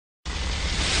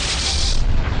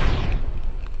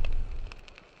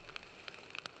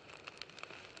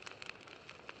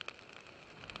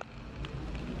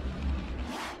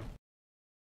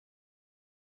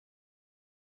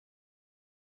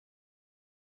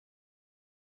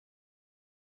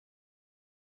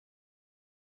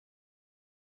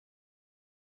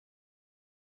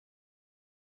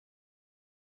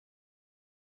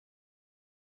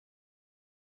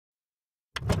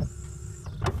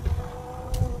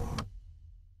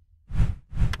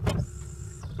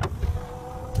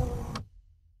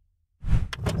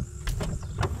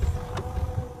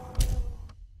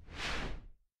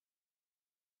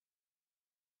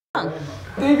on.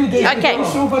 Okay.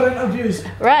 Sober interviews.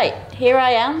 Right, here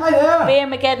I am. Hi there.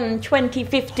 Beermageddon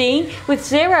 2015 with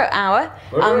 0 Hour,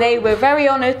 and they were very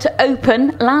honoured to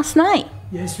open last night.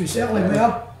 Yes, we certainly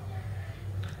were.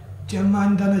 Jim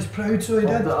Man done us proud, so he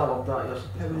did. I loved that, yes.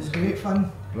 It was great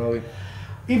fun. Brilliant.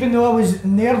 Even though I was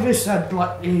nervous, I'd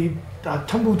like a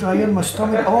tumble dryer in my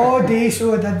stomach all day,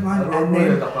 so I did, man. And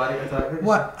then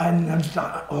what? And I was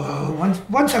like, oh,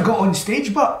 once I got on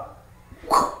stage, but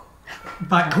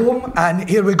back home, and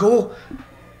here we go.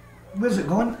 Where's it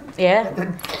gone? Yeah.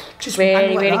 Just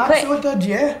really, like really that, quick. So it did,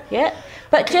 yeah. Yeah.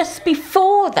 But just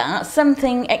before that,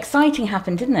 something exciting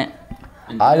happened, didn't it?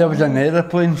 There was an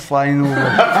aeroplane flying over.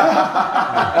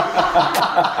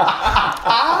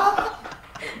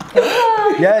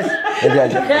 Yes, it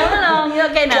did. Come along, you're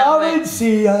not getting out Come of and it.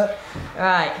 see ya.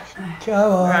 Right.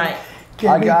 Come on. Right.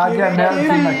 I get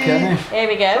Melton McKinney. Here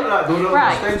we go.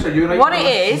 Right. What it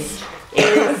is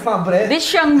My breath.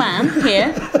 this young man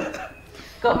here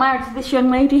got married to this young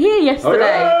lady here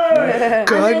yesterday.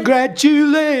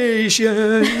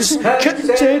 Congratulations,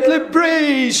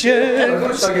 celebrations.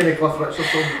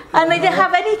 And they didn't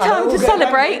have any time to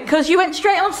celebrate because you went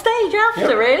straight on stage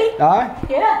after, really? Aye.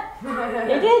 Yeah,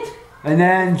 they did. And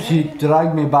then she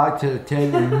dragged me back to the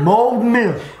hotel and mauled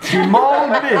me. She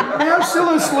mauled me.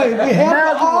 Mercilessly, we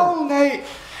heard it all night.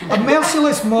 A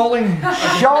merciless mauling.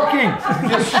 Shocking.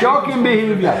 Just shocking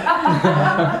behaviour.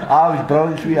 I was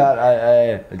brilliant, sweetheart.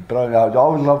 It's brilliant. I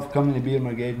always loved coming to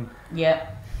Beermageddon. Yeah.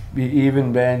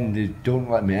 Even when they don't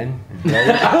let me in.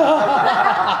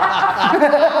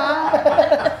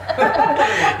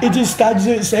 He just stands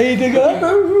outside and goes.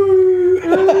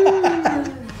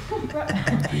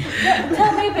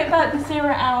 Tell me a bit about the 0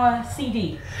 Hour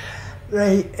CD.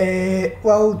 Right,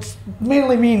 well, it's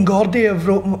mainly me and Gordy have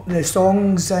wrote the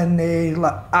songs, and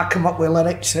I come up with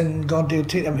lyrics and Gordy will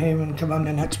take them home and come in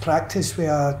and it's practice with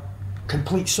a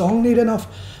complete song near enough.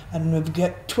 And we've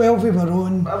got 12 of our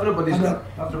own. Everybody's got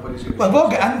We've all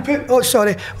got input, oh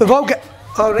sorry, we've all got,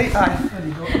 all right, aye, there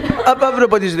you go.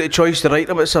 Everybody's got a choice to write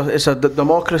them. It's a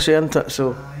democracy, isn't it?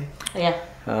 So, Yeah.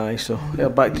 aye, so, yeah,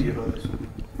 back to you.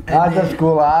 I just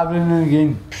go like every now and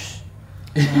again.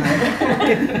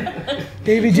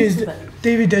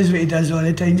 David does what he does all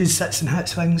the time, just sits and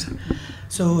hits things.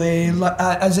 So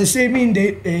as I say, me and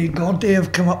Gordy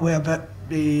have come up with about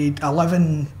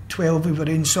 11, 12 of our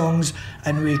own songs,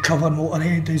 and we cover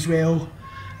Motorhead as well.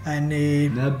 And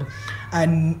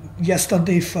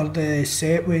yesterday for the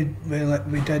set we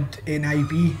did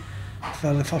NIB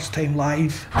for the first time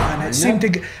live, and it seemed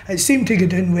to go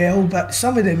down well, but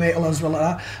some of the metalers were like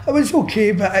that. It was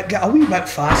okay, but it got a wee bit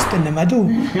fast in the middle,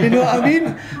 you know what I mean?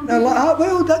 And they're like, ah,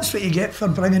 well, that's what you get for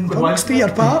bringing punks to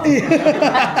your party.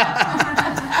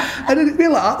 And it'd be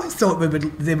like that. We thought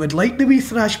they would like the wee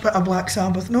thrash bit of Black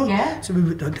Sabbath, no? Yeah. So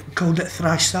we called it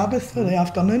Thrash Sabbath for the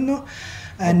afternoon, no?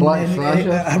 And Black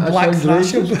Thrasher. Black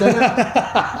Thrasher.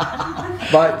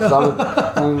 Black Sabbath.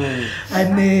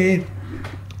 And the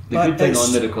good thing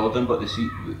on the recording, but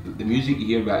the music you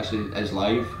hear actually is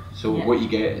live. So what you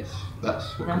get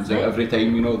that's what comes out every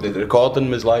time. You know, the recording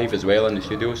was live as well in the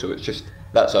studio. So it's just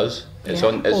that's us. It's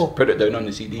on. It's put it down on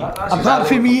the CD. Apart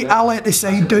from me, I let the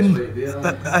side down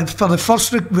for the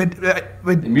first. We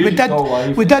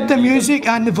did the music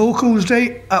and the vocals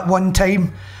right at one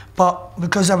time. But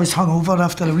because I was hungover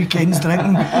after the weekend's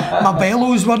drinking, my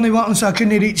bellows weren't working, so I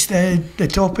couldn't reach the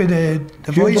top of the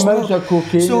voice note.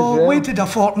 So waited a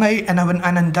fortnight, and I went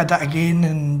in and did it again,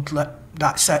 and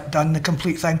that's it, done the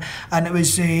complete thing. And it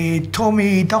was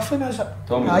Tommy Duffin, is it?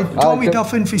 Tommy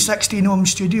Duffin for 16 Home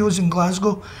Studios in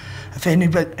Glasgow. If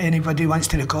anybody wants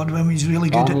to record with him, he's really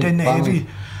good at doing the heavy.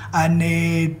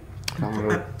 And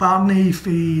Barney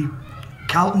for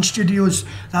Carlton Studios,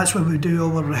 that's where we do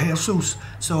all our rehearsals.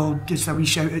 So just a wee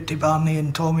shout out to Barney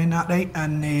and Tommy and that, right?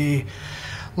 And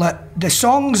the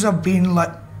songs have been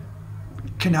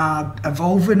kind of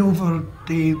evolving over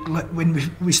when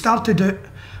we started out,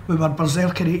 we were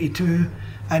Berserker 82,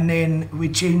 and then we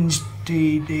changed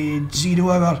to the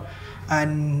 0 Hour,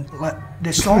 and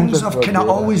the songs have kind of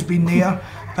always been there,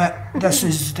 but this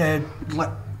is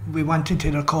we wanted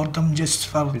to record them just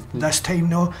for this time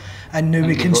now, and now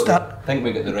we can start. I think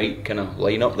we got the right kind of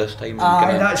lineup this time.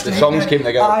 The songs came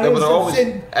together. They were always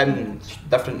in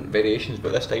different variations,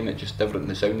 but this time it's just different.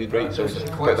 They sounded right, so just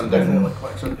put them down.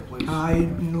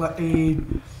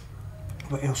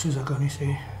 What else was I going to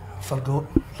say? I forgot.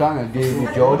 Sang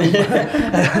David Jordan.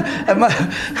 It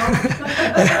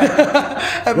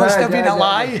must have been a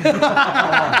lie.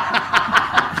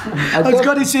 I was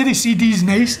going to say the CD's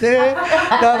nice. No,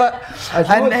 but,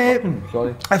 and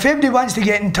sorry. if anybody wants to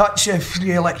get in touch, if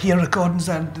you like hear recordings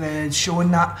and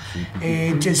showing that,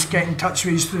 just get in touch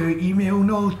with us through email.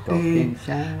 No, he's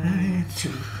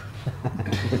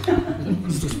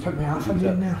just put me off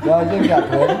again now.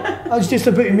 I was just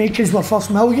about to make us our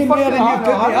first million there, and you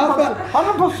put me off.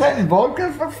 100%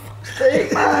 vodka for fuck's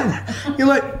sake, man. You're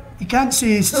like, you can't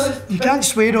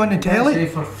swear on the telly.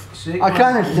 I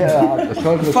can't say that.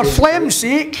 For flame's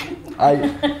sake.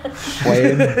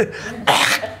 Flame.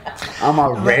 I'm a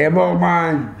rebel,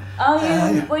 man.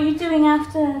 What are you doing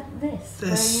after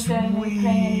this? Where are you going to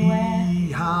play anywhere?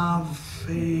 We have.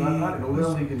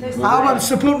 We're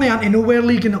supporting the Anti-Nowhere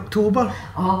League in October.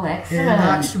 Oh, excellent.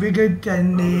 That should be good.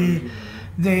 And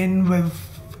then we've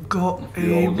got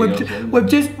we've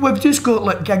just got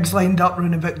like gigs lined up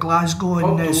around about Glasgow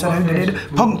and surrounding area.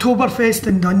 Punktoberfest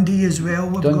in Dundee as well.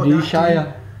 We've Dundee got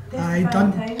Shire. Aye,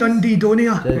 Dundee,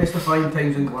 Donia. Best of fine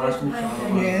times in Glasgow.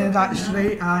 Yeah, that's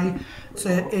right. Aye. So,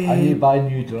 I need to buy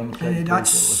new drums.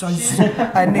 That's us.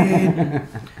 And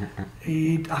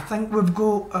I think we've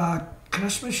got a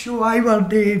Christmas show. We're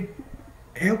the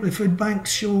Help the Food Bank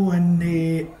show in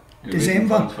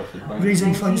December.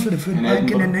 Raising funds for the food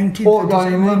bank on the 19th of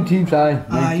December. 19th,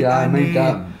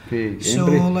 so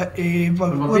we've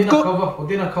got... We're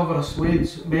doing a cover of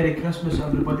Slade's Merry Christmas,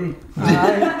 everybody.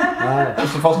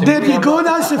 That's the first There you go,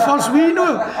 that's the first we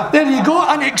know. There you go,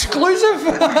 an exclusive.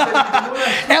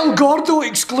 El Gordo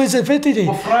exclusivity.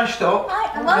 We're freshed up.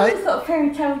 I thought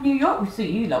Fairy Tale New York would suit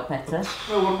you a lot better.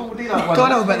 Well, we'll do that one. Don't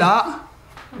know about that.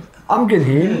 I'm good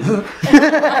here.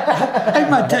 I think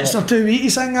my tits are too wee to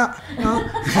sing that. No.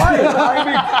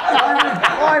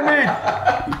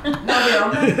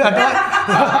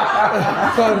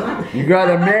 You got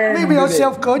a man. Maybe I'm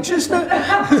self-conscious now.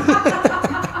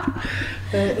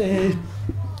 And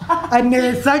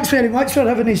thanks very much for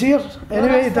having us here.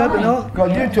 Anyway, don't know.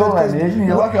 God, you told us, isn't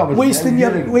you? Look, I was Wasting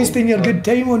your good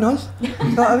time on us. Know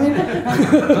what I mean?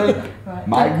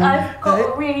 I've got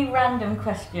a really random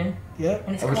question. Yeah.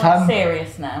 And it's quite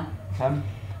serious now. Ham.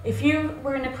 If you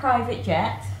were in a private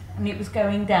jet and it was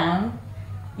going down,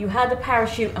 you had a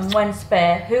parachute and one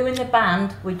spare, who in the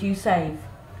band would you save?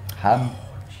 Ham.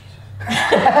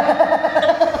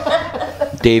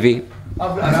 Davey.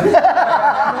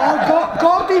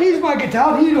 Gordy, he's my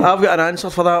guitar hero. I've got an answer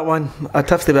for that one. I'd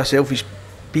have to be a selfish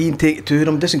being take two of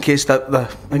them just in case the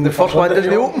first one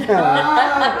doesn't open.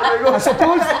 I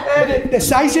suppose the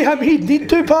size of him, he'd need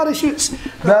two parachutes.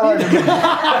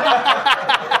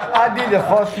 I did the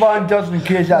first one just in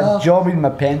case I was jobbing my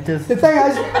panties. The thing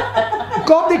is,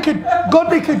 Gordy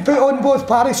could put on both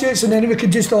parachutes and then we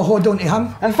could just all hold on to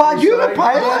him. In fact, you're a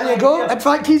pilot. There you go. In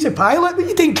fact, he's a pilot, but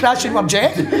you didn't crash in my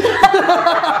jet.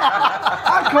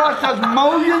 I cost us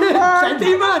millions, man.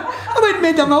 City, man. I went and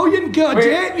made a million, get a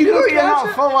jet. You're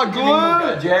not full of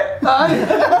glue. Jet. Aye.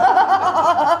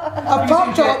 I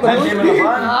parked it up the road.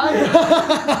 Aye.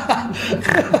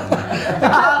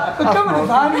 We're coming in the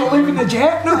van, we're leaving the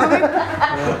jet, know what I mean?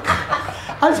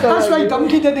 That's why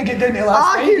Dunky didn't get down to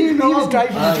last night. He was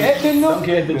driving the jet, didn't he?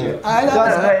 Dunky had the jet. Aye,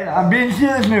 that's Right, I'm being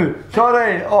serious now.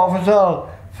 Sorry, officer.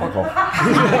 Fuck off.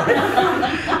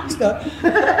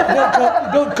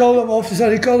 Don't call him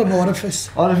officer, you call him orifice.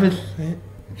 Orifice. Right.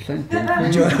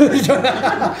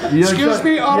 Excuse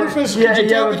me, orifice, could you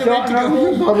tell me the way to go?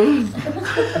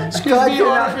 Excuse me,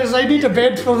 orifice, I need a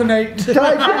bed for the night.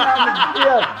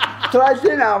 Try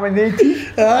saying that with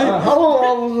native.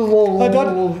 Hello. I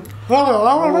don't.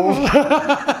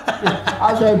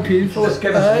 That's how painful. Just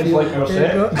give us a like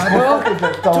yourself.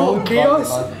 Total chaos.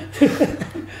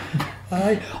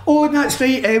 Aye. Oh, and that's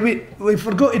right. We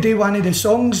forgot to do one of the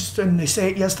songs in the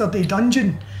set yesterday,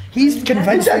 Dungeon. He's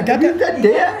convinced we did it.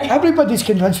 Everybody's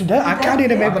convinced we did it. I can't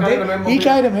remember doing it. He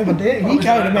can't remember doing it. He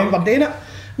can't remember doing it.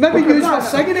 Maybe you were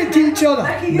singing it to each other.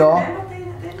 No.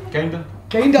 Kinda.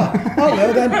 Oh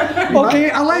well then. Okay,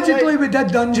 allegedly we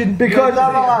did Dungeon. Because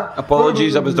I'm a...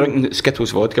 Apologies, I was drinking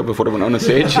Skittles vodka before I went on the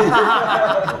stage.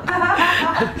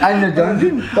 And the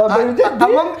Dungeon.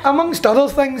 Amongst other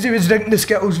things, he was drinking the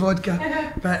Skittles vodka.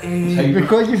 But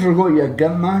because you forgot your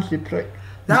gimp mask, you prick.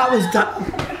 that was that.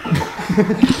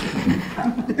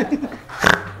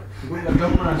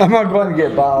 I'm not going to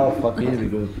get battle. Fuck, here we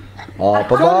go.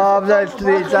 Up above the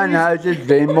streets and houses,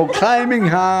 rainbow climbing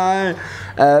high.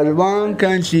 Everyone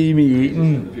can see me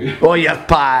eating. Oh, your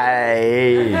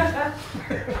pie.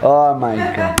 Oh my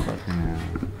god.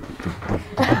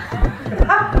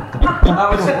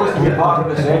 That was supposed to be part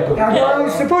of the set. I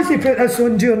was supposed to put this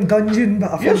on during Dungeon,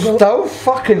 but I You're forgot. still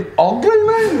fucking ugly,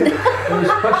 man.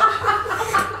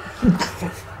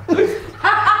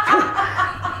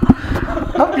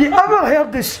 Have you ever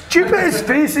heard the stupidest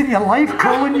face in your life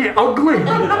calling you ugly?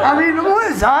 I mean,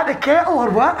 what is that, the kettle or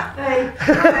what? Aye.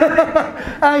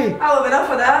 Aye. I'll have enough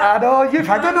of that. I know, you've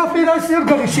had enough of this, you're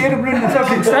going to share them round the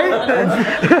fucking site.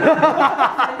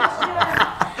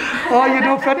 Oh, you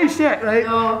don't finish yet, right?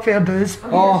 No. Fair dues.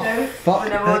 Oh, fuck.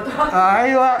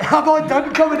 Aye, I'm all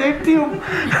done, come and empty them.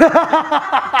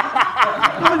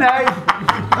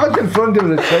 Not in front of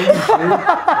the Chinese,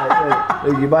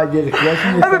 like you might get a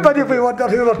question. Everybody will be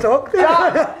wondering who we're talking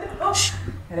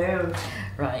to.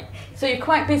 Right. So you're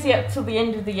quite busy up till the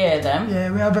end of the year then?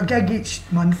 Yeah, we have a gig each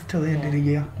month till the end of the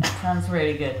year. Sounds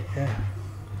really good. Yeah.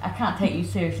 I can't take you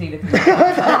seriously looking I'm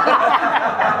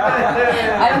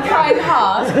trying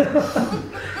hard.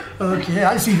 Okay,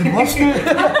 that's even worse now.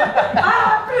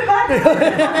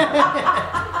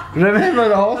 Remember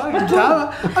the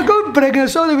hospital? I go and bring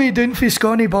us all the way down for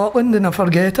Scotty Botland and I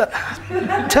forget it.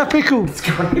 Typical.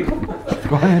 Scotty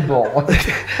Botland.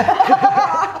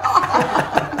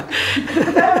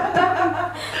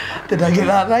 Did I get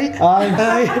that right?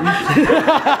 Aye.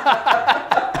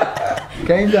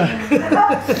 Kinda.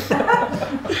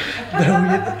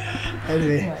 Brilliant.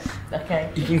 Anyway.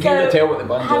 Okay. You can kind of tell what the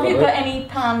band's Have all you about. got any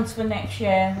plans for next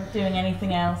year of doing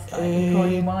anything else? Like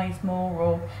recording wise more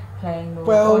or playing more?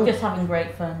 Well- or just having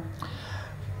great fun?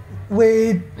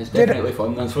 It's definitely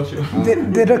fun, that's for sure.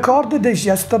 They recorded this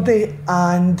yesterday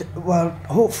and we'll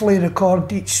hopefully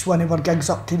record each one of our gigs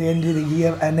up to the end of the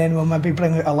year and then we'll maybe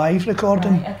bring out a live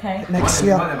recording Right, okay. next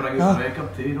year.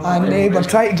 And we'll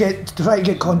try to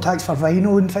get contacts for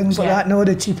vinyl and things like that, no,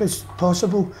 the cheapest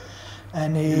possible.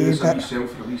 And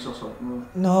self-release or something.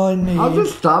 no, and I'll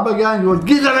just stab a guy and go,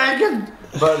 get the record!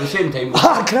 But at the same time,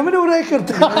 criminal record.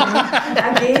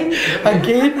 Again.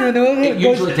 Again, you know. it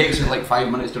usually takes us like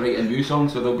 5 minutes to write a new song,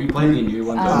 so there'll be plenty of new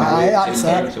ones. Aye, at the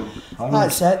same that's time, so.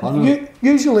 That's it.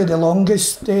 Usually the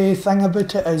longest thing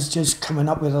about it is just coming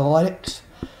up with the lyrics.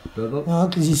 No,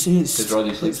 because you see it's... To draw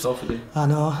the sleeps off of it. I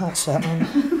know, that's it, man.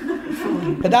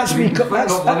 But that's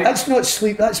that's not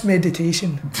sleep, that's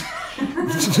meditation.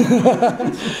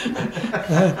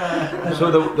 So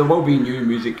there will be new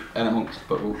music in amongst,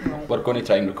 but we're going to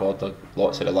try and record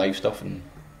lots of the live stuff, and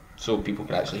so people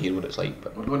can actually hear what it's like.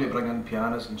 But We're going to bring in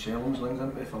pianos and cellos things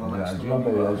into it for the next It's going to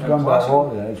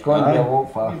be a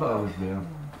lot faster there.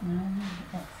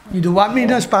 You don't want me in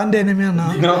this band anymore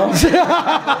now? no.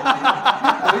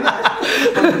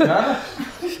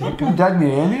 You can tell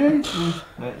me anyway.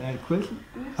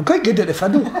 I'm quite good at the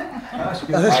fiddle. That's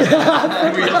good. I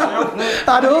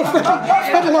know,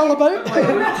 fiddle all about.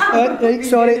 Right,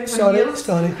 sorry.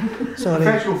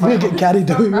 We're getting carried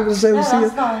away with ourselves No, here.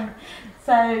 that's fine.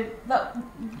 So,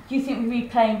 do you think we'll be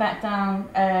playing back down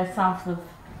south of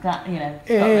that, you know?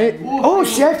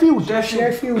 Sheffield. Yeah, That's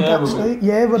right.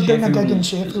 Yeah, we're doing a gig in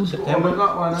Sheffield. September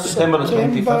the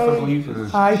 25th, I believe.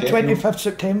 is Aye, Sheffield. 25th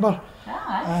September.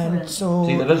 Ah, And excellent. so...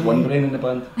 See, there is one brain in the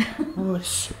band. Oh, it's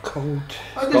so cold.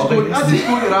 I just go to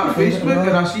that Facebook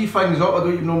and I see things up, I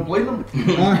don't even know I'm playing them.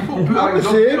 People put things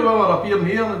up here while they're appearing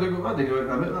here and I go, I didn't know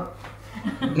anything about that.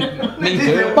 Me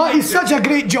too. But he's such a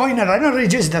great joiner, I know he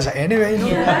just does it anyway, you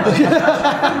know. I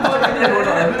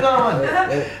didn't know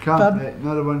anything about that, man.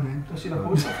 Another one. I seen a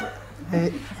post of it.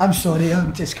 I'm sorry,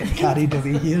 I'm just getting carried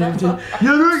away here. I'm just,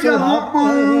 You're not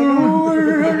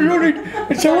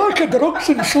it's a lack of drugs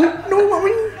and sleep, no, I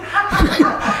mean.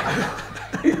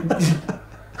 You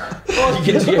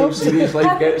can see how serious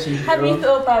life gets you. Have you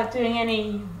thought about doing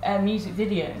any music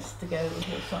videos to go with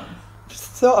your songs?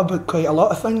 Thought about quite a lot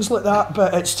of things like that,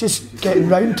 but it's just getting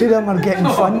round to them or getting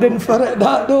funding for it,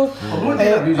 that though. I won't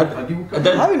do a music video. I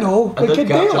don't know, I we did could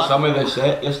do capture it. some of the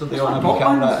set yesterday on a wee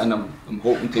camera, and I'm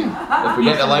hoping to, if we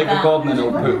get the live recording, then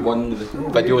I'll put one of the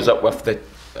videos up with the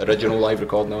original live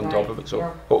recording on top of it, so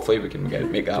hopefully we can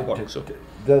make that work. So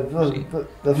The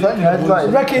thing is,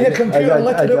 like, Ricky the computer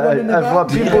literate one in the if back.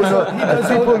 people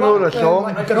know the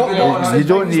song, you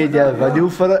don't need a video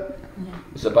for it.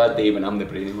 it's a bad day when I'm the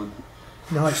brainy one.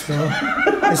 No, it's not.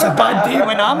 It's a bad day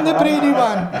when I'm the brainy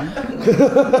one.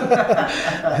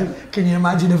 Can you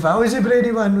imagine if I was the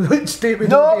brainy one? What state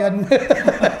would I be in?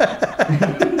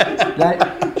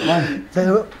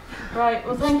 Right,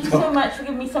 well thank you so much for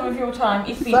giving me some of your time.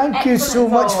 It's been Thank you so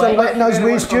excellent much as for always. letting us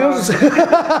waste yours. It's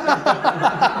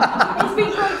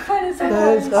been great fun as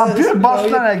always. I'm just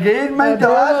busting again, man. The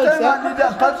last time I need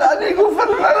a piss, I need to go for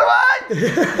another one.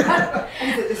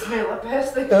 The smell of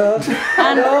piss.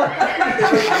 And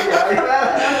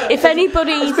if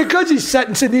anybody It's because he's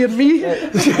sitting so near me.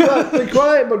 Be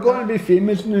quiet, we're going to be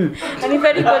famous now. and if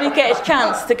anybody gets a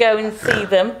chance to go and see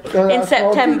them in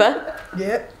September,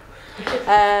 Yeah.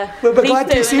 uh, We'll be please glad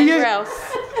do, to see and you. anywhere else.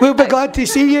 we'll be glad to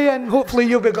see you, and hopefully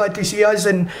you'll be glad to see us.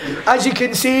 And as you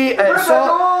can see, it's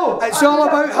all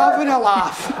about having a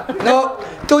laugh. No,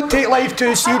 don't take life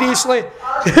too seriously.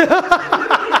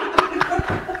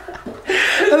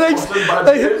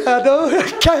 I know,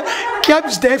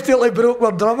 Kim's definitely broke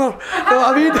my drummer. You know what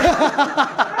I mean?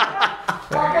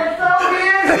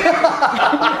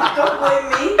 Don't blame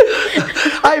me.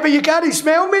 Aye, but you can't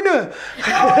smell me now.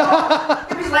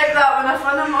 It was like that when I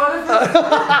found him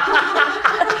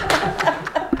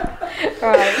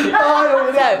Right.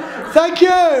 So, thank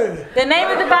you. the name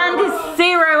of the band is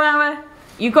Zerohour.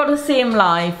 You've got to see them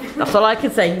live. That's all I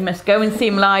can say. You must go and see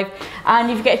them live.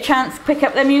 And if you get a chance to pick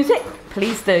up their music,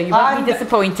 please do. You won't be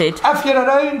disappointed. If you're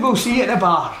around, we'll see you at the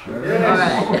bar.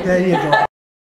 Right. There you go.